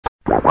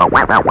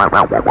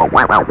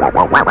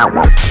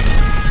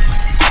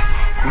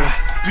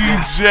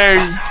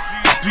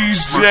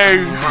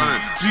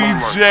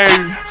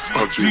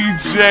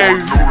DJ,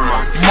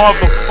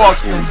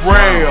 motherfucking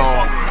real.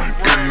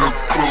 In the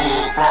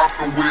club,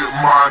 poppin' with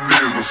my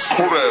niggas.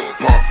 Kodak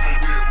pop.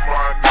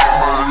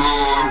 All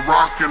love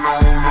rockin'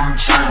 on them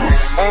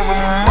jiggers. On the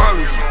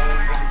money.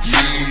 You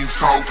ain't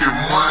talking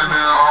money,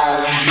 I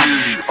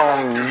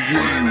don't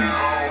hear you.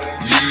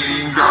 You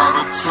ain't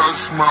gotta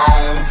touch my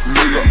own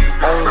feet.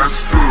 That's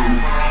true,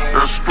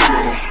 that's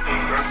true.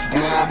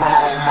 Boy, I'm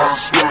on my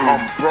Scrilla.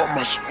 I'm about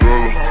my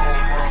Scrilla.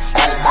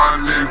 All my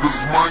niggas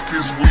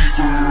monkeys, we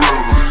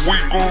gorillas. We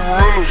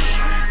gorillas.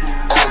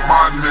 All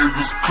my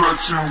niggas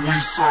clutching, we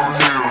some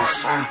hitters.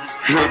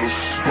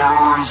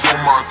 Birds on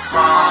my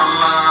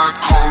timeline,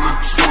 call it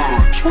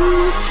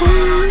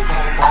Twitter.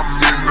 I'm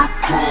in the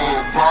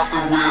club,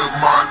 poppin' with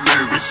my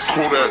niggas.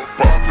 Kodak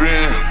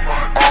poppin'.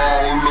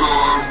 All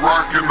love,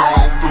 rockin'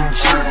 off them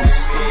jiggers.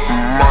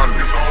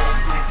 Money.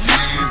 You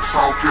ain't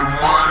talking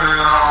money,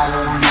 I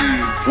don't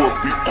hear. What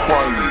be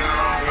quiet?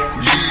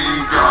 You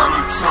ain't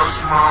gotta touch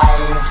my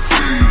own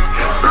feet.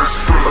 That's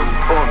Scrilla,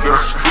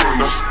 that's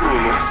Scrilla.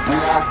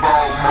 Boy, I'm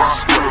about my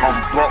Scrilla. I'm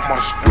about my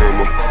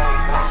Scrilla.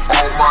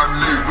 All my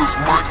niggas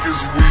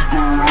monkeys, we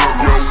gorillas.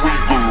 Yeah, we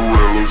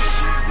gorillas.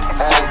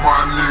 All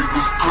my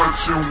niggas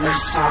clutching, we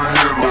some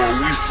hitters. Boy,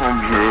 we some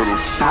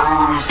hitters.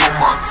 Birds on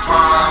my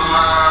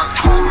timeline,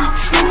 call it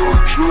Twitter.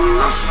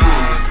 That's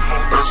Scrilla,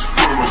 that's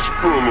Scrilla.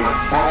 Boy,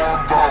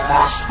 I'm about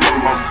my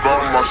Scrilla. I'm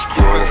about my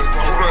Scrilla.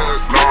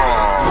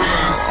 Nah, we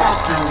ain't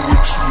fucking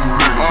with you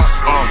niggas.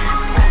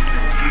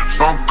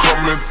 I'm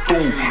coming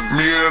through,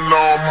 me and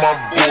all my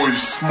boys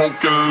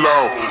smoking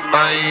loud.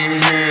 I ain't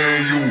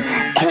hearing you.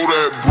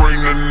 Kodak bring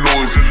the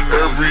noise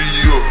every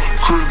year.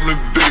 Christmas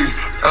Day,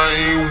 I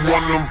ain't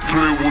wanna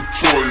play with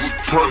toys.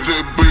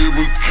 Project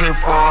Baby came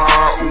from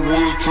Hot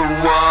Wheels to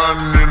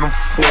riding in a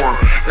foreign.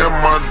 And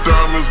my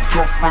diamonds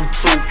come from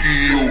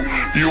Tokyo.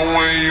 You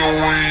ain't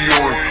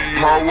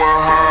Power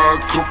high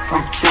come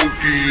from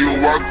Tokyo.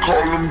 I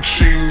call them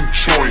Ching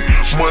Choi.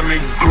 Money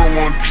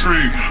growing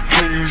tree.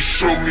 Can you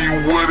show me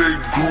where they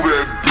grew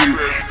that big?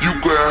 You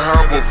could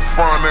have a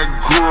fine that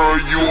girl,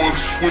 you'll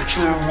switch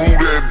and rule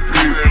that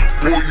big.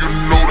 Boy, you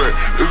know that,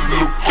 it's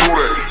Lil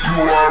Kodak.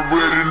 You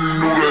already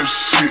knew that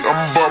shit. I'm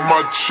about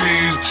my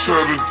cheese,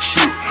 cheddar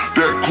chip.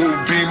 That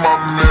codeine, my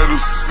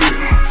medicine.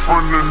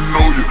 Friend to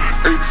know you,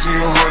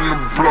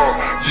 1800 block.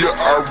 Yeah,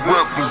 I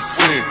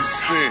represent.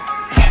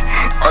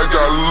 I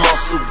got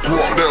lots of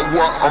guap, that's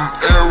why I'm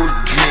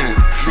arrogant.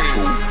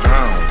 go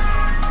down.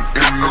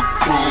 In the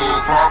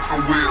club,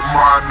 poppin' with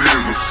my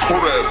niggas.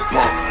 Kodak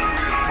pop.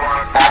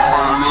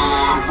 All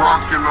love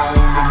rockin' on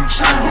them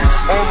jiggers.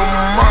 On the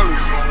money.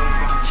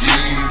 You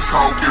ain't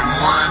talking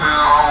money,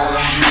 I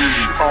don't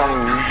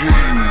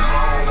hear you.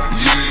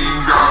 You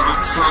ain't gotta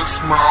touch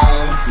my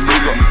own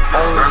feet.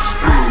 That's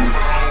true,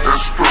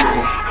 that's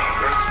true.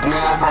 Boy,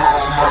 I'm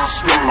on my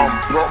Scrilla. I'm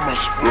about my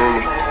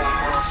Scrilla.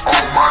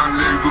 All my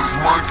niggas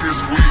monkeys,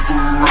 we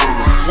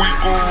gorillas. We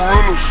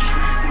gorillas.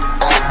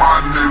 All my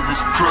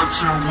niggas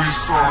clutching, we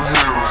some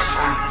hitters.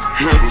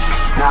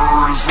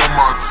 Birds on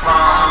my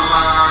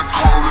timeline,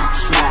 call it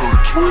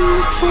Twitter.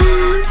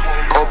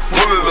 I'm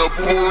pulling up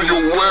on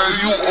your way,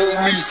 you owe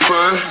me,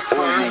 son.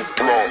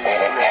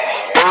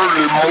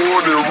 Early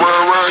morning,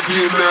 round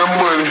getting that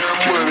money.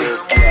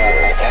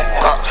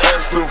 I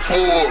asked them for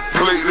a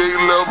plate, they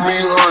left me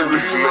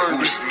hungry.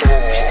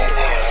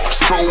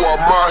 So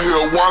I'm out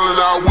here wildin'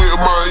 out with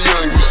my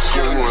youngest.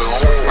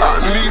 I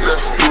need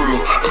that Scrilla,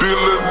 this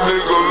little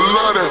nigga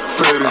love that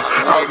fatty.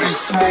 I be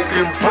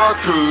smoking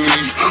broccoli,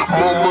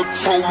 mama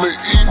told me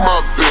eat my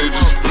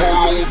veggies.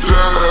 Polo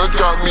down,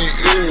 got me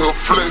in here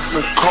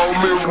flexing, call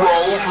me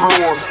raw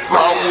floor.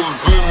 I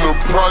was in the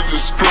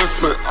project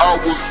stressing, I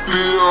was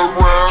still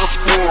around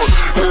for it.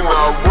 And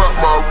I wrap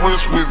my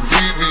wrist with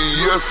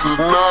VVS's,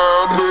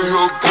 now I'm in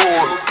here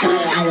going.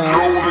 And you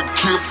know the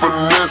kid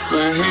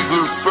finessing, he's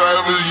a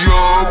savage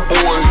young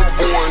boy.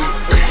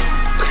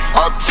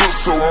 I took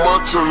so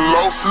much and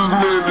lost his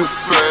many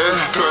sad.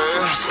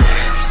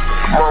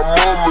 My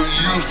mama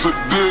used to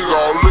dig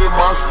all in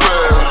my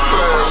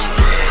stash.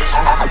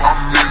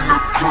 I'm in the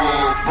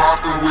club,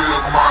 poppin'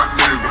 with my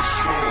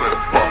niggas.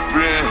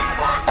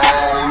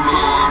 All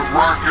love,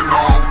 rockin'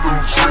 off them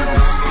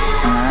jiggers.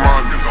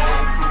 Money.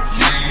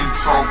 You ain't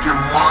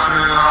talking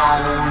money,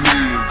 I don't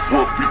hear.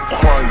 What be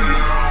quiet?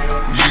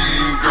 You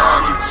ain't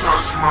gotta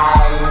touch my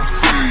own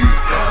feet.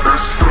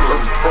 That's Scrilla,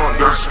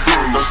 that's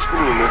Scrilla.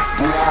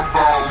 Boy, I'm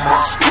about my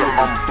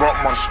Scrilla. I'm about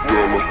my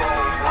Scrilla.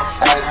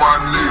 All my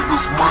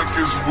niggas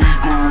monkeys, we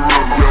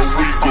gorillas. Yeah,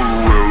 we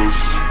gorillas.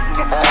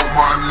 All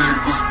my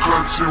niggas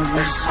clutching,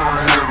 we some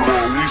hitters.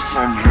 Boy, we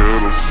some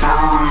hitters.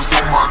 Birds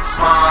on my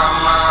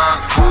timeline,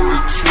 call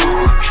it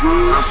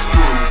Twitter. That's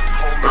Scrilla,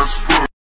 that's